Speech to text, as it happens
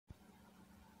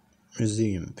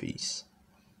Museum piece.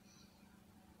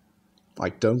 "I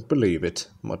don't believe it,"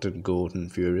 muttered Gordon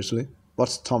furiously.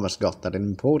 "What's Thomas got that an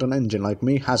important engine like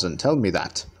me hasn't? Tell me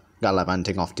that.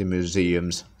 Gallivanting off to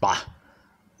museums. Bah!"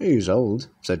 "He's old,"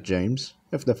 said James.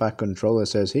 "If the Fat Controller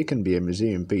says he can be a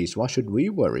museum piece, why should we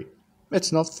worry?"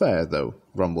 "It's not fair, though,"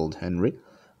 grumbled Henry.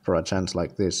 "For a chance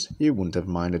like this, he wouldn't have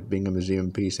minded being a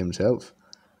museum piece himself."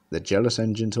 The jealous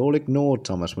engines all ignored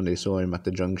Thomas when they saw him at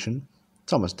the junction.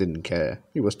 Thomas didn't care.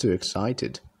 He was too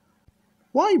excited.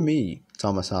 "Why me?"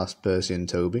 Thomas asked Percy and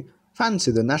Toby.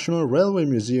 "Fancy the National Railway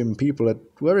Museum people at,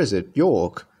 where is it,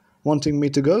 York, wanting me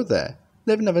to go there.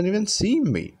 They've never even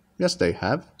seen me." "Yes, they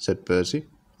have," said Percy.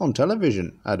 "On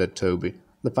television," added Toby.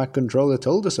 "The Fat Controller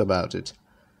told us about it."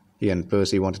 He and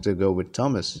Percy wanted to go with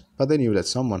Thomas, but they knew that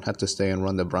someone had to stay and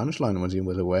run the branch line when he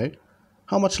was away.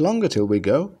 "How much longer till we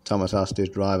go?" Thomas asked his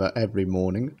driver every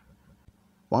morning.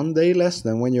 "1 day less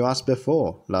than when you asked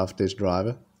before," laughed his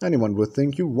driver. "Anyone would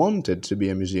think you wanted to be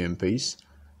a museum piece."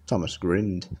 Thomas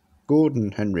grinned.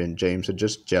 Gordon, Henry and James are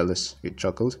just jealous, he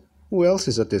chuckled. "Who else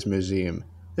is at this museum?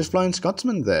 Is Flying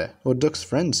Scotsman there, or Duck's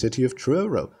friend City of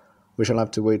Truro?" "We shall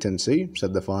have to wait and see,"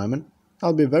 said the fireman.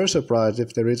 "I'll be very surprised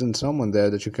if there isn't someone there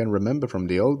that you can remember from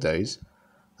the old days."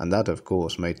 And that, of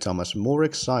course, made Thomas more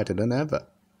excited than ever.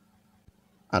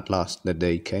 At last the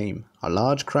day came. A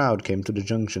large crowd came to the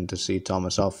junction to see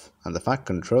Thomas off, and the Fat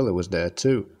Controller was there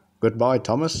too. "Goodbye,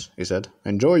 Thomas," he said.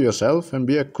 "Enjoy yourself and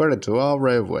be a credit to our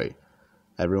railway."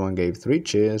 Everyone gave 3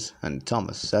 cheers, and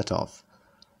Thomas set off.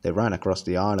 They ran across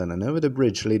the island and over the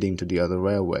bridge leading to the other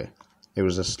railway. It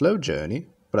was a slow journey,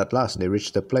 but at last they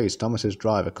reached the place Thomas's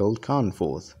driver called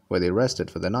Carnforth, where they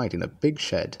rested for the night in a big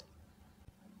shed.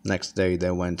 Next day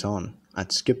they went on.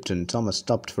 At Skipton, Thomas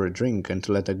stopped for a drink and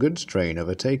to let a goods train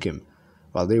overtake him.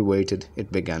 While they waited,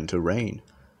 it began to rain.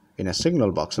 In a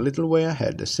signal box a little way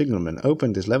ahead, the signalman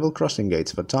opened his level crossing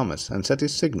gates for Thomas and set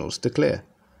his signals to clear.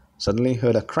 Suddenly he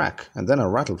heard a crack and then a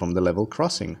rattle from the level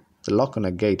crossing. The lock on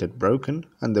a gate had broken,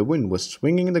 and the wind was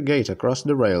swinging the gate across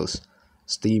the rails.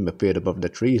 Steam appeared above the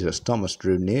trees as Thomas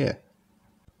drew near.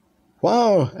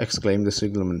 "Wow!" exclaimed the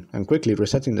signalman, and quickly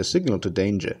resetting the signal to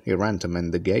danger, he ran to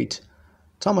mend the gate.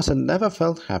 Thomas had never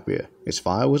felt happier. His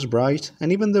fire was bright,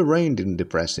 and even the rain didn't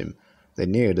depress him. They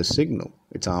neared the signal.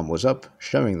 Its arm was up,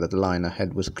 showing that the line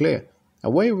ahead was clear.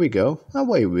 Away we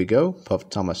go, puffed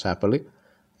Thomas happily.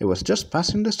 He was just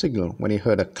passing the signal when he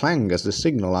heard a clang as the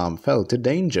signal arm fell to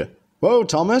danger. "Whoa,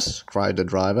 Thomas!" cried the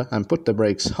driver, and put the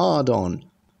brakes hard on.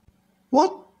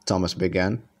 "What?" Thomas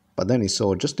began, but then he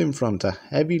saw just in front a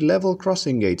heavy level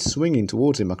crossing gate swinging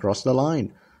towards him across the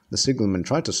line. The signalman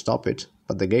tried to stop it,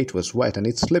 but the gate was wet and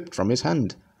it slipped from his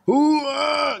hand.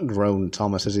 "Hoo-ah!" groaned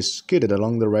Thomas as he skidded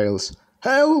along the rails.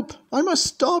 "Help! I must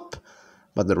stop!"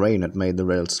 But the rain had made the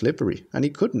rails slippery, and he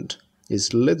couldn't. He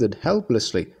slithered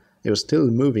helplessly. He was still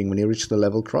moving when he reached the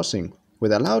level crossing.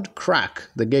 With a loud crack,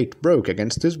 the gate broke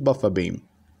against his buffer beam.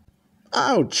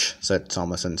 "Ouch!" said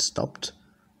Thomas and stopped.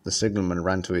 The signalman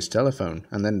ran to his telephone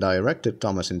and then directed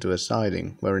Thomas into a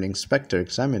siding where an inspector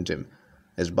examined him.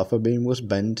 His buffer beam was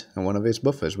bent and one of his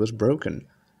buffers was broken.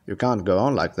 "You can't go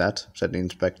on like that," said the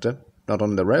inspector. "Not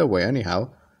on the railway anyhow."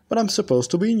 "But I'm supposed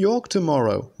to be in York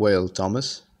tomorrow," wailed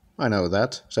Thomas. "I know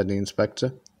that," said the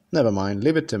inspector. "Never mind,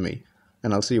 leave it to me,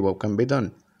 and I'll see what can be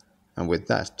done." And with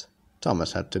that,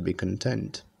 Thomas had to be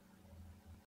content.